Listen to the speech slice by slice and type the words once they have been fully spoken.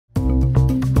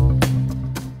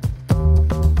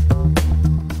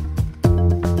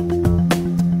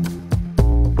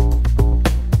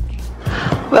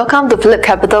Welcome to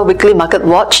PhillipCapital Weekly Market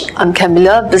Watch. I'm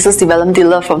Camelia, Business Development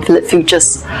Dealer from Phillip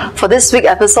Futures. For this week's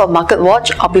episode of Market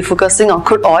Watch, I'll be focusing on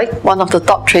crude oil, one of the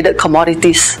top traded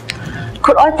commodities.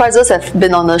 Crude oil prices have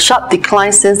been on a sharp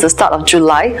decline since the start of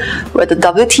July, where the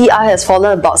WTI has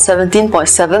fallen about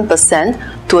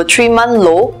 17.7% to a 3-month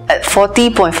low at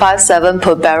 40.57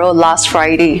 per barrel last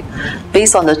Friday.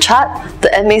 Based on the chart, the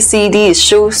MACD is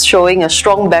still showing a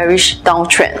strong bearish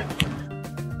downtrend.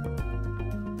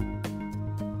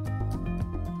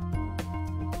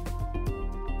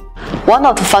 One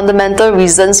of the fundamental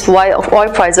reasons why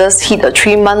oil prices hit a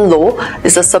 3-month low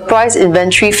is a surprise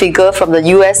inventory figure from the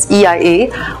US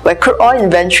EIA, where crude oil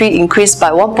inventory increased by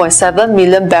 1.7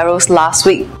 million barrels last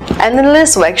week.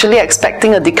 Analysts were actually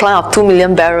expecting a decline of 2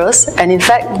 million barrels, and in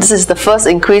fact, this is the first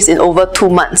increase in over 2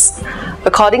 months.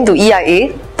 According to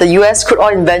EIA, the US crude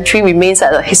oil inventory remains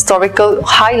at a historical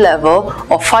high level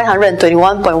of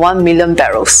 521.1 million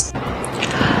barrels.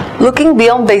 Looking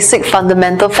beyond basic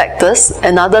fundamental factors,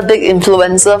 another big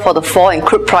influencer for the fall in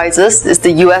crude prices is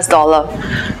the US dollar.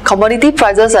 Commodity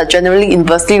prices are generally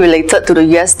inversely related to the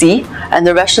USD, and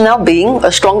the rationale being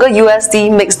a stronger USD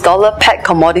makes dollar-pegged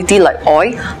commodity like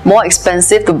oil more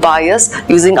expensive to buyers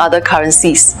using other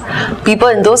currencies. People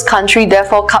in those countries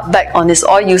therefore cut back on its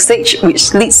oil usage,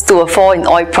 which leads to a fall in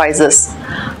oil prices.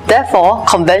 Therefore,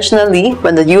 conventionally,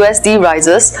 when the USD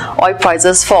rises, oil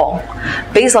prices fall.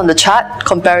 Based on the chart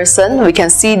comparison, we can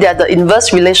see that the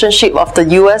inverse relationship of the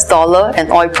US dollar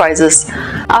and oil prices.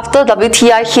 After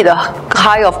WTI hit a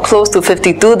high of close to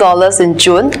 $52 in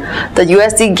June, the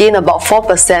USD gained about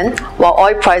 4%, while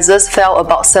oil prices fell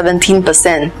about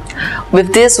 17%.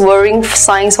 With these worrying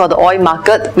signs for the oil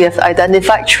market, we have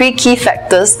identified 3 key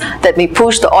factors that may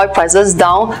push the oil prices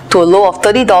down to a low of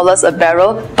 $30 a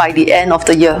barrel by the end of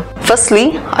the year.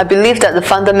 Firstly, I believe that the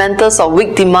fundamentals of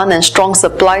weak demand and strong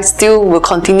supply still will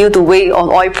continue to weigh on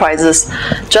oil prices.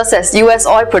 Just as US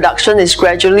oil production is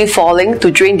gradually falling to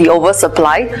drain the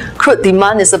oversupply, crude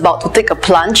demand is about to take a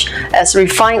plunge as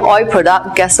refined oil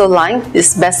product gasoline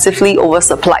is massively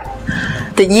oversupplied.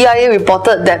 The EIA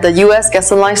reported that the US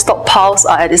gasoline stockpiles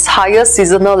are at its highest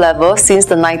seasonal level since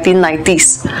the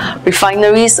 1990s.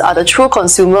 Refineries are the true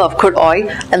consumer of crude oil,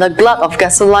 and a glut of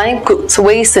gasoline could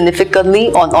weigh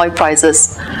significantly on oil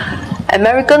prices.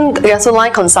 American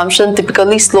gasoline consumption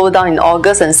typically slows down in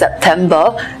August and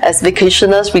September as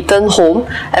vacationers return home,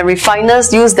 and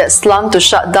refiners use that slump to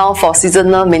shut down for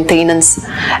seasonal maintenance.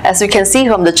 As you can see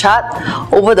from the chart,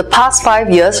 over the past 5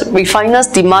 years, refiners'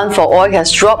 demand for oil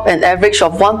has dropped an average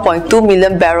of 1.2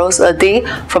 million barrels a day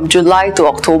from July to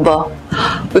October.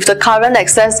 With the current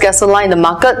excess gasoline in the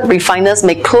market, refiners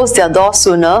may close their doors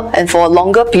sooner and for a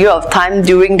longer period of time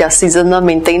during their seasonal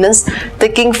maintenance,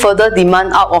 taking further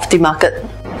demand out of the market.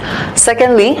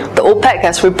 Secondly, the OPEC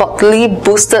has reportedly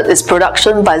boosted its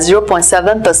production by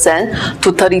 0.7%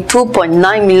 to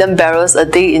 32.9 million barrels a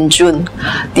day in June.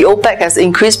 The OPEC has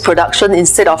increased production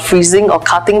instead of freezing or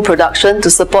cutting production to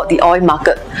support the oil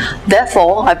market.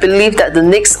 Therefore, I believe that the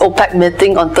next OPEC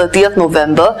meeting on 30th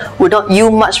November would not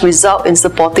yield much result in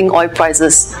supporting oil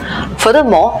prices.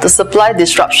 Furthermore, the supply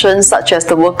disruptions such as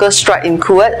the workers' strike in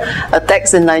Kuwait,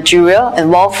 attacks in Nigeria,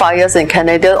 and wildfires in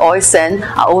Canadian oil sands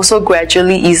are also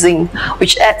gradually easing,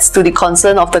 which adds to the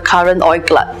concern of the current oil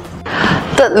glut.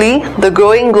 Thirdly, the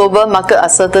growing global market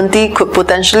uncertainty could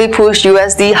potentially push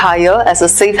USD higher as a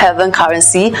safe haven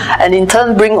currency and in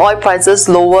turn bring oil prices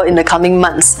lower in the coming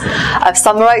months. I've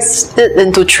summarized it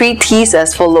into 3 T's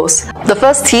as follows. The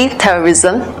first T,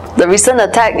 terrorism. The recent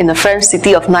attack in the French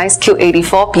city of Nice killed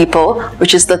 84 people,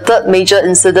 which is the 3rd major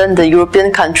incident in the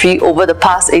European country over the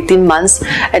past 18 months,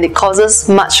 and it causes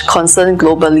much concern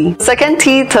globally. Second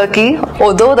T, Turkey.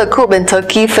 Although the coup in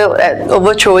Turkey failed at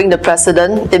overthrowing the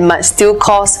president, it might still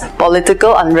cause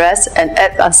political unrest and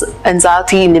add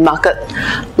anxiety in the market.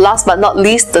 Last but not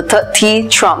least, the third T,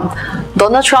 Trump.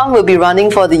 Donald Trump will be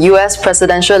running for the US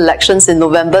presidential elections in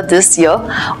November this year,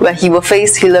 where he will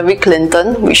face Hillary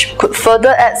Clinton, which could further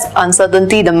add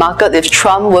uncertainty in the market if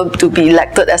Trump were to be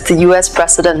elected as the US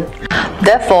president.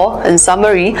 Therefore, in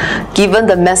summary, given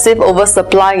the massive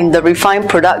oversupply in the refined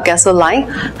product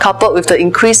gasoline, coupled with the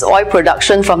increased oil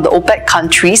production from the OPEC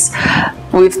countries,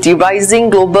 with the rising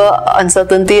global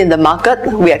uncertainty in the market,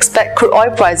 we expect crude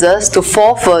oil prices to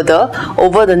fall further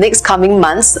over the next coming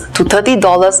months to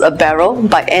 $30 a barrel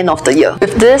by end of the year.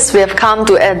 With this, we have come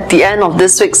to the end of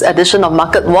this week's edition of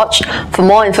Market Watch. For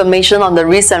more information on the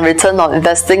risk and return of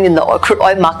investing in the crude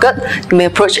oil market, you may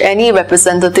approach any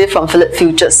representative from Phillip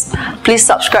Futures. Please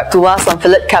subscribe to us on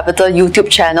PhillipCapital YouTube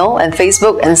channel and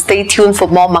Facebook, and stay tuned for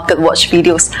more Market Watch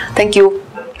videos. Thank you.